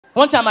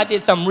One time I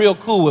did something real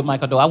cool with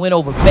Michael, though. I went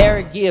over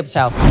Barry Gibbs'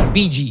 house,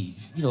 Bee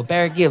Gees. You know,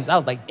 Barry Gibbs. I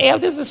was like, damn,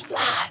 this is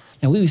fly.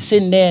 And we was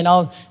sitting there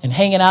and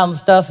hanging out and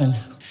stuff.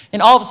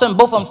 And all of a sudden,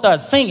 both of them started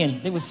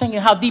singing. They were singing,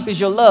 How Deep Is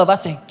Your Love? I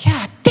said,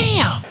 God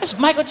damn, that's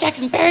Michael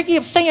Jackson, Barry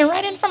Gibbs singing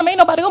right in front of me. Ain't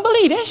nobody gonna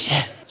believe this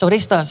shit. So they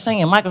started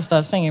singing. Michael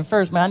started singing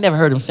first, man. I never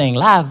heard him sing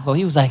live before.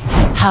 He was like,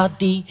 how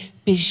deep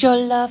is your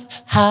love?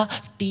 How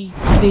deep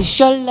is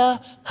your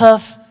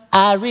love?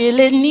 I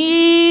really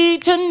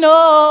need to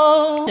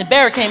know. And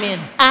Barry came in,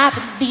 I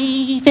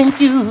believe in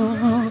you.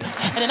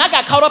 And then I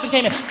got caught up and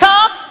came in,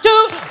 come to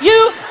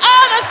you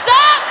on the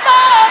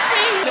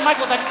submarine. And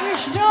Michael was like,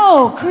 Chris,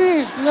 no.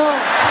 Chris,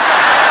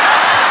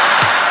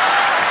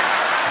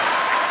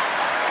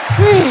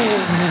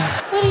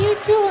 what are you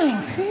doing?